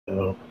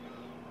up.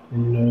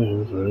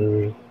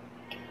 Never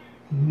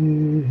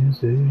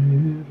is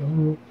it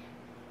all.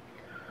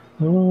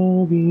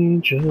 I'll be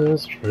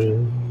just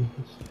friends.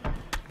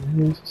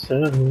 It's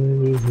sad. So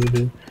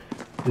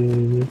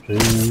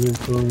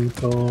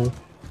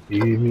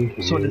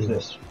what is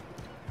this?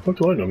 What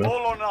do I know, man?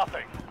 All or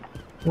nothing.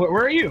 Where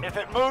are you? If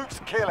it moves,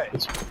 kill it.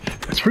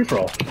 It's free for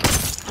all.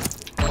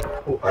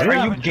 Oh,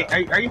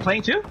 Are you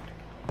playing too?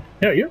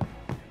 Yeah, you?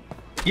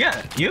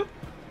 Yeah, you?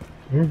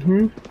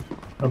 Mm-hmm.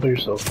 How about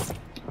yourself?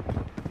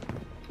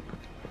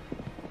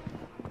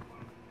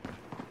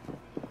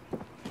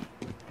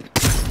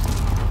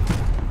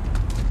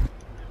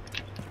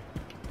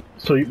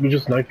 So you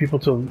just knife people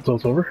till it's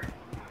over?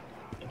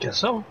 I guess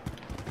so.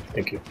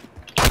 Thank you.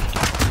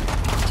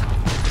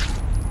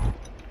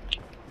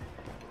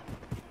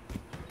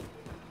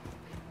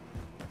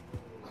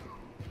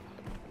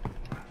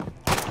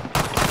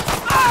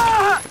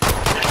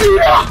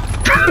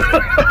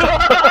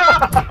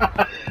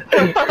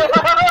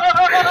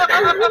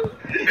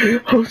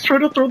 I was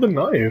trying to throw the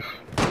knife.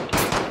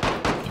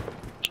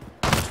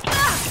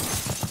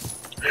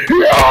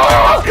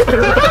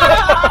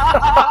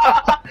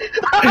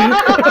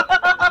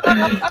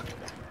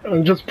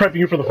 I'm just prepping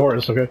you for the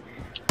forest, okay?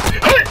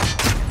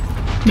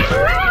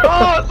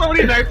 Oh,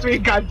 somebody knifed me,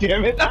 god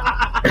damn it.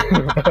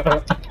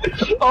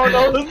 Oh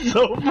no, this is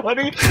so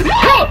funny.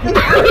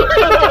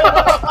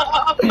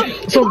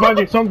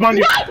 Someone's behind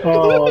you.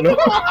 Oh no.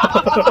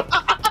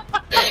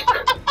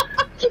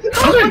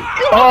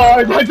 Oh,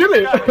 I did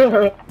it!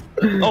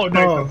 Oh,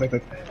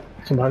 nice.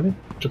 Someone behind me?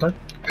 Just time?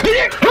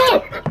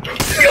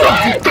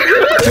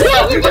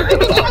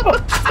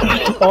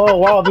 Oh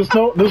wow, there's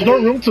no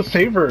room to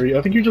save her.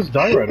 I think you just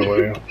die right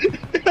away.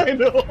 I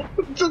know.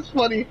 It's just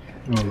funny.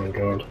 Oh my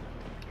god.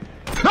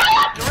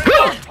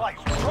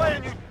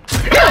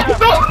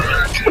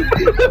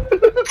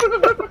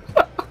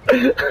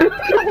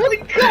 Holy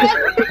god!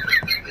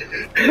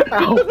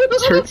 Ow,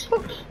 this hurts.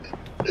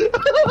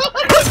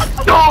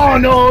 Oh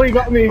no, he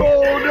got me!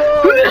 Oh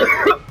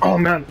no! Oh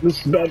man, this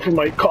is bad for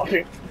my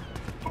coughing.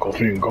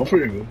 Coughing.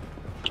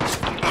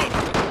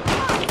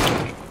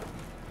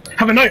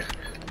 Have a knife!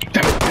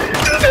 Damn it!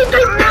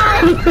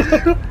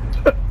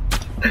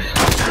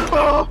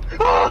 I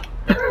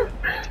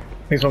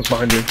think someone's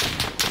behind you.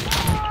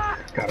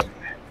 Got it.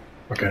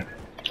 Okay.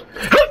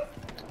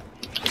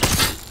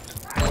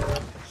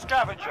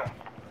 Scavenger.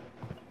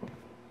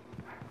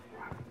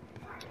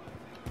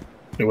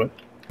 Wait, what?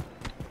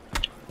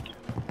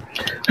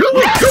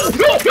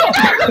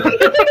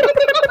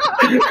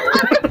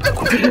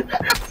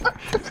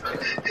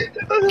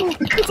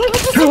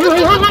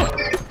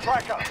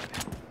 Tracker.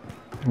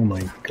 Oh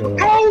my god.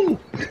 Oh!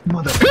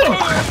 Mother. Oh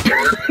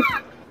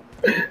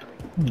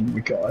my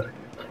god.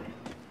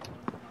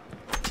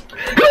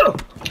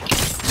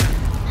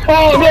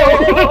 Oh no!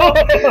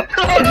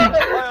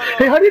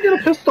 Hey, how do you get a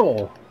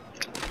pistol?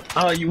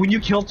 When you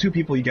kill two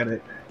people, you get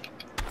it.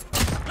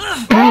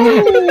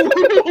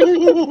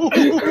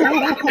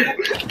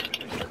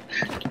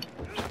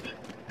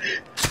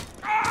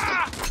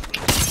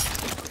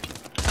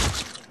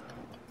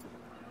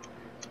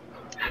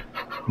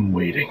 I'm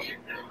waiting.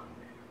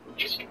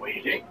 Just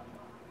waiting.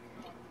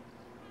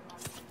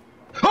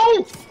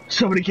 Oh!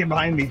 Somebody came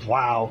behind me.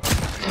 Wow.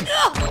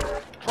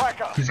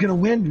 Tracker. He's gonna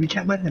win. We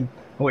can't let him.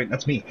 Oh wait,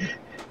 that's me.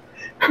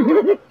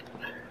 Oh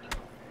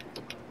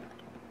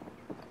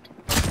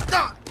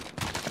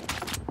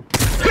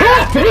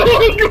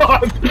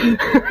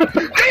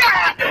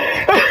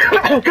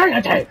god!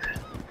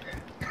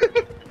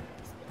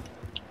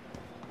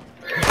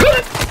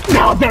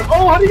 No, damn.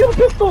 Oh, how do you get a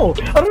pistol?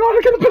 I don't know how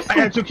to get a pistol! I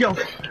had 2 kills.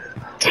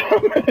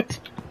 Damn it!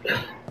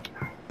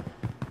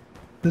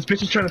 This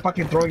bitch is trying to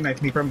fucking throwing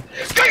knife me from.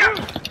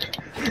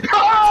 I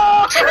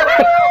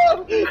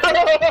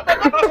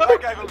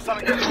gave him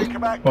something to think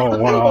about. Oh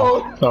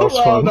wow, that was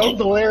fun. That was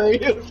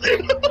hilarious.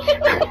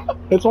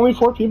 It's only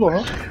 4 people,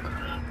 huh?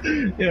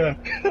 Yeah.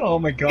 Oh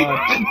my god.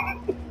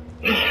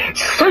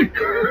 Say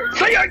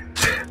it!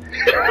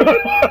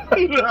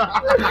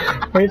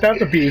 Ain't that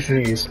the bee's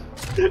knees?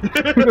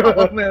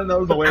 Oh man, that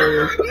was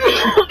hilarious.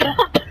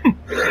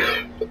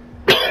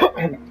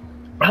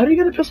 How do you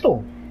get a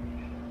pistol?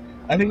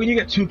 I think when you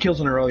get 2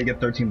 kills in a row, you get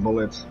 13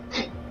 bullets.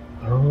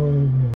 Oh.